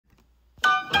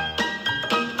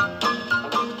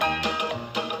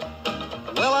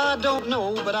don't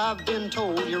know, but I've been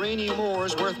told uranium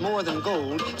ore's worth more than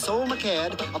gold. Sold my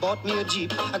cad, I bought me a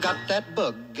Jeep. I got that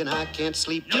bug and I can't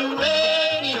sleep.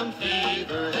 Uranium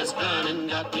fever has gone and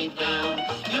got me down.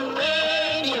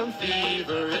 Uranium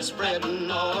fever is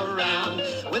spreading all around.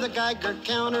 With a Geiger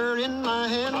counter in my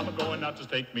hand, I'm going out to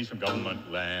stake me some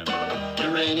government land.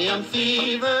 Uranium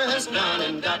fever has gone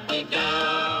and got me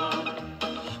down.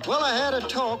 Well, I had a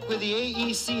talk with the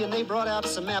AEC, and they brought out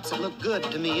some maps that looked good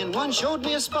to me. And one showed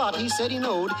me a spot he said he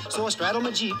knowed, so I straddled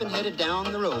my Jeep and headed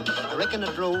down the road. I reckon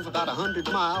I drove about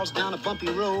 100 miles down a bumpy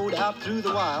road out through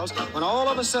the wilds, when all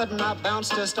of a sudden I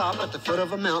bounced to a stop at the foot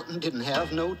of a mountain, didn't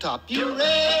have no top.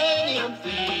 Uranium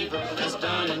fever has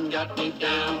done and got me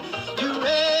down.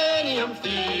 Uranium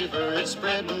fever, it's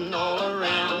spreading all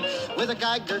around. With a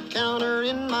Geiger counter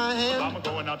in my hand, I'm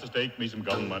going out to stake me some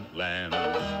government land.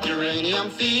 Uranium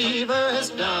fever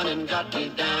has done and got me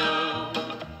down.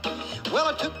 Well,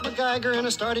 I took my Geiger and I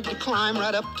started to climb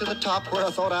right up to the top, where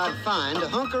I thought I'd find a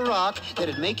hunk of rock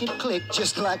that'd make it click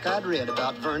just like I'd read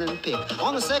about Vernon Pick.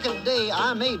 On the second day,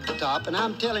 I made the top, and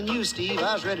I'm telling you, Steve,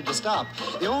 I was ready to stop.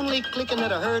 The only clicking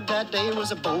that I heard that day was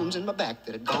the bones in my back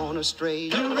that had gone astray.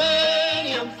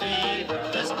 Uranium fever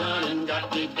has done and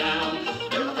got me down.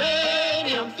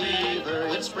 Uranium fever,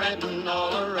 it's spreading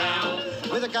all around.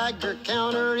 With a Geiger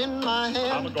counter in my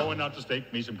hand, I'm going out to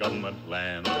stake me some government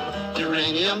land.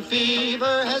 Uranium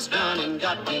fever has done and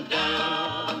got me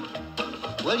down.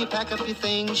 Well, you pack up your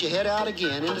things, you head out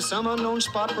again into some unknown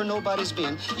spot where nobody's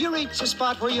been. You reach the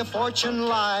spot where your fortune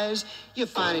lies. You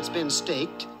find it's been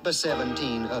staked by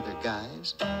 17 other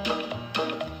guys.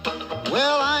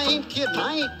 Well, I ain't kidding,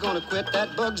 I ain't gonna quit.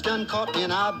 That bug's done caught me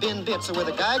and I've been bit. So with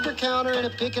a Geiger counter and a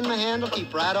pick in my hand, I'll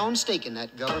keep right on staking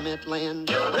that government land.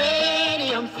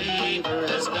 Uranium fever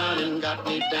has done and got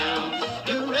me down.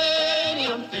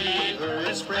 Uranium fever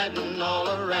is spreading all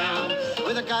around.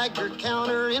 With a Geiger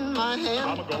counter in my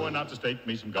hand, I'm going out to stake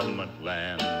me some government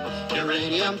land.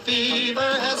 Uranium fever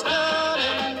has done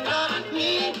and